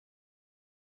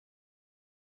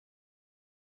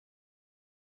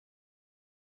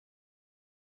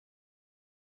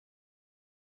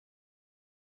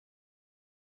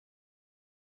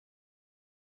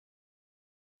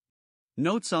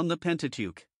Notes on the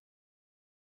Pentateuch.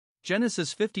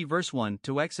 Genesis 50 verse 1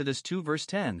 to Exodus 2 verse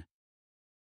 10.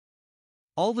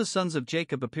 All the sons of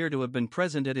Jacob appear to have been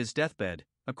present at his deathbed,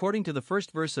 according to the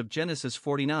first verse of Genesis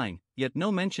 49, yet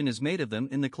no mention is made of them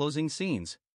in the closing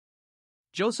scenes.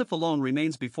 Joseph alone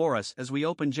remains before us as we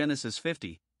open Genesis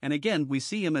 50, and again we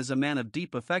see him as a man of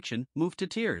deep affection, moved to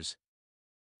tears.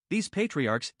 These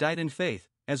patriarchs died in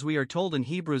faith, as we are told in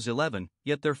Hebrews 11,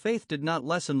 yet their faith did not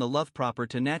lessen the love proper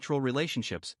to natural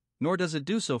relationships, nor does it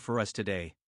do so for us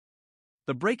today.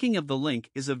 The breaking of the link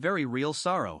is a very real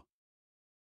sorrow.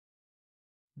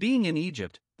 Being in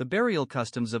Egypt, the burial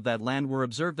customs of that land were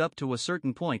observed up to a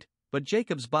certain point, but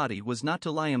Jacob's body was not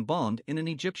to lie embalmed in an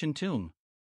Egyptian tomb.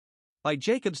 By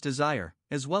Jacob's desire,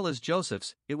 as well as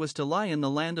Joseph's, it was to lie in the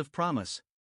land of promise.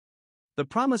 The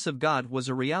promise of God was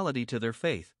a reality to their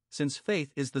faith, since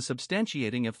faith is the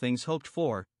substantiating of things hoped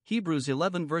for, Hebrews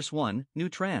 11 verse 1, New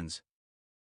Trans.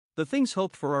 The things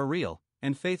hoped for are real,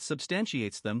 and faith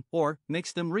substantiates them, or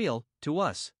makes them real, to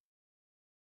us.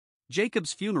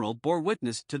 Jacob's funeral bore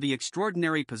witness to the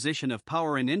extraordinary position of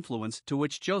power and influence to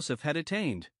which Joseph had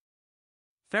attained.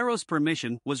 Pharaoh's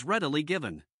permission was readily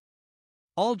given.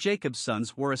 All Jacob's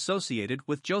sons were associated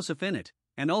with Joseph in it,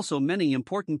 and also many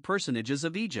important personages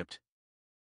of Egypt.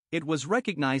 It was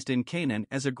recognized in Canaan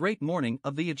as a great mourning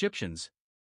of the Egyptians.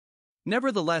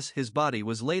 Nevertheless, his body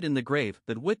was laid in the grave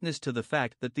that witnessed to the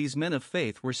fact that these men of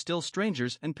faith were still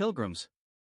strangers and pilgrims.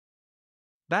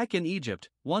 Back in Egypt,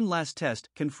 one last test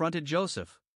confronted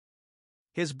Joseph.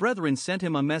 His brethren sent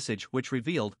him a message which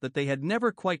revealed that they had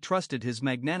never quite trusted his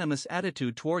magnanimous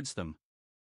attitude towards them.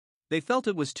 They felt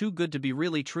it was too good to be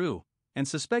really true, and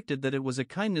suspected that it was a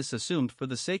kindness assumed for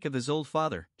the sake of his old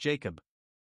father, Jacob.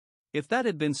 If that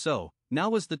had been so, now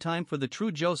was the time for the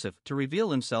true Joseph to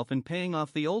reveal himself in paying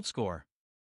off the old score.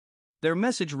 Their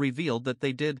message revealed that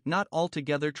they did not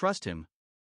altogether trust him.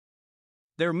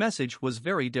 Their message was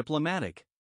very diplomatic.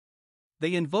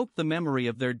 They invoked the memory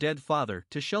of their dead father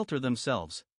to shelter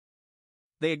themselves.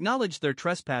 They acknowledged their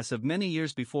trespass of many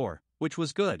years before, which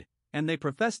was good, and they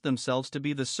professed themselves to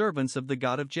be the servants of the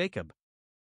God of Jacob.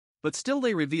 But still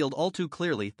they revealed all too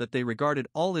clearly that they regarded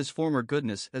all his former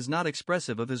goodness as not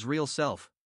expressive of his real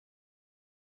self.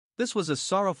 This was a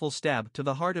sorrowful stab to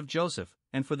the heart of Joseph,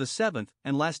 and for the seventh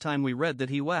and last time we read that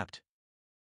he wept.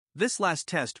 This last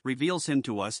test reveals him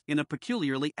to us in a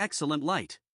peculiarly excellent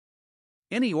light.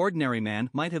 Any ordinary man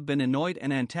might have been annoyed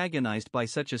and antagonized by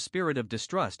such a spirit of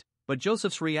distrust, but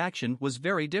Joseph's reaction was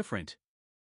very different.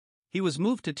 He was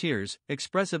moved to tears,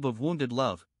 expressive of wounded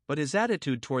love, but his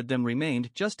attitude toward them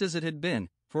remained just as it had been,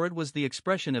 for it was the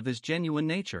expression of his genuine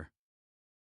nature.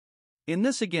 In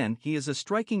this again he is a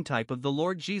striking type of the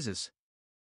Lord Jesus.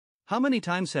 How many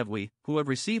times have we, who have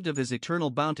received of his eternal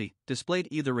bounty, displayed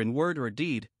either in word or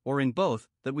deed, or in both,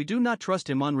 that we do not trust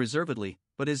him unreservedly,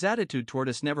 but his attitude toward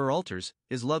us never alters,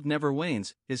 his love never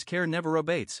wanes, his care never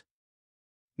abates.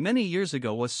 Many years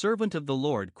ago a servant of the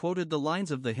Lord quoted the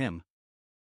lines of the hymn,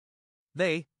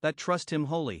 "They that trust him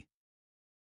wholly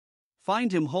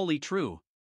find him wholly true,"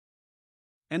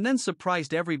 and then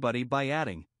surprised everybody by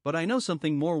adding, "But I know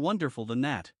something more wonderful than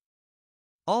that."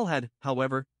 All had,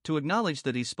 however, to acknowledge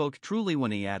that he spoke truly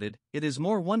when he added, "It is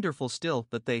more wonderful still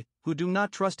that they, who do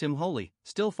not trust him wholly,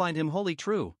 still find him wholly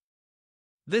true."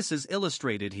 This is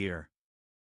illustrated here.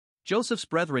 Joseph's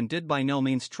brethren did by no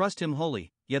means trust him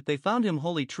wholly, yet they found him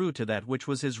wholly true to that which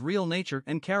was his real nature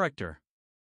and character.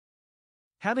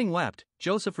 Having wept,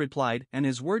 Joseph replied, and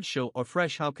his words show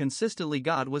afresh how consistently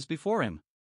God was before him.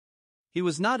 He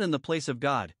was not in the place of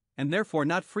God, and therefore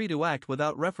not free to act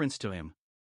without reference to him.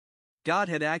 God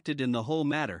had acted in the whole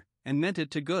matter, and meant it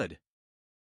to good.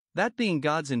 That being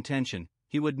God's intention,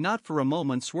 he would not for a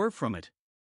moment swerve from it.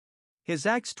 His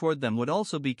acts toward them would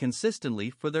also be consistently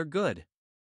for their good.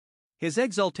 His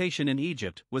exaltation in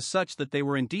Egypt was such that they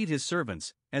were indeed his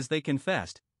servants, as they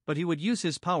confessed, but he would use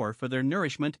his power for their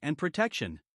nourishment and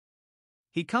protection.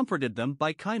 He comforted them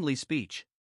by kindly speech.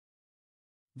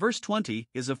 Verse 20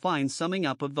 is a fine summing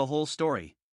up of the whole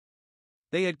story.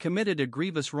 They had committed a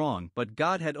grievous wrong, but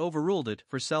God had overruled it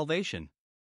for salvation.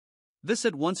 This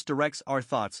at once directs our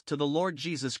thoughts to the Lord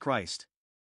Jesus Christ.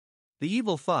 The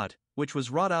evil thought, which was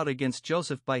wrought out against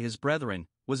Joseph by his brethren,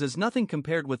 was as nothing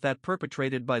compared with that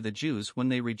perpetrated by the Jews when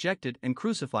they rejected and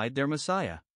crucified their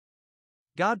Messiah.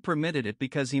 God permitted it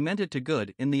because he meant it to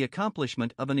good in the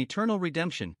accomplishment of an eternal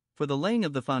redemption, for the laying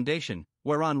of the foundation,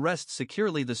 whereon rests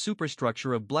securely the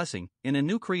superstructure of blessing, in a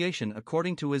new creation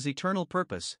according to his eternal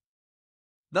purpose.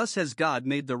 Thus has God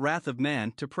made the wrath of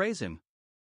man to praise him.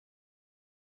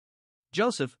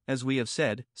 Joseph, as we have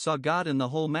said, saw God in the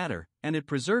whole matter, and it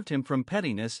preserved him from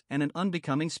pettiness and an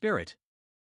unbecoming spirit.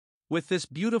 With this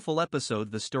beautiful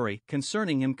episode, the story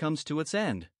concerning him comes to its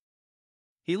end.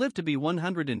 He lived to be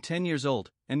 110 years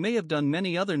old, and may have done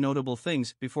many other notable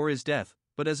things before his death,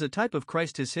 but as a type of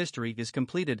Christ his history is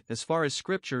completed as far as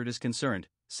Scripture is concerned,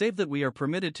 save that we are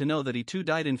permitted to know that he too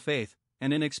died in faith,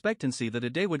 and in expectancy that a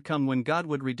day would come when God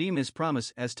would redeem his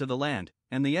promise as to the land,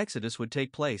 and the Exodus would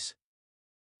take place.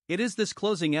 It is this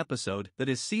closing episode that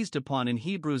is seized upon in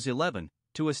Hebrews 11,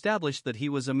 to establish that he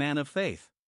was a man of faith.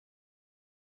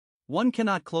 One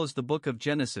cannot close the book of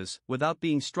Genesis without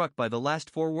being struck by the last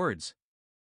 4 words.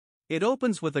 It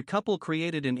opens with a couple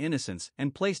created in innocence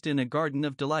and placed in a garden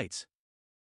of delights.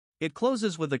 It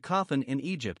closes with a coffin in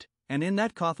Egypt, and in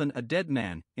that coffin a dead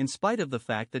man, in spite of the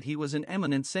fact that he was an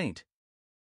eminent saint.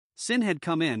 Sin had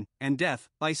come in, and death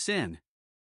by sin.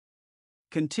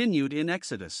 Continued in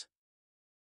Exodus.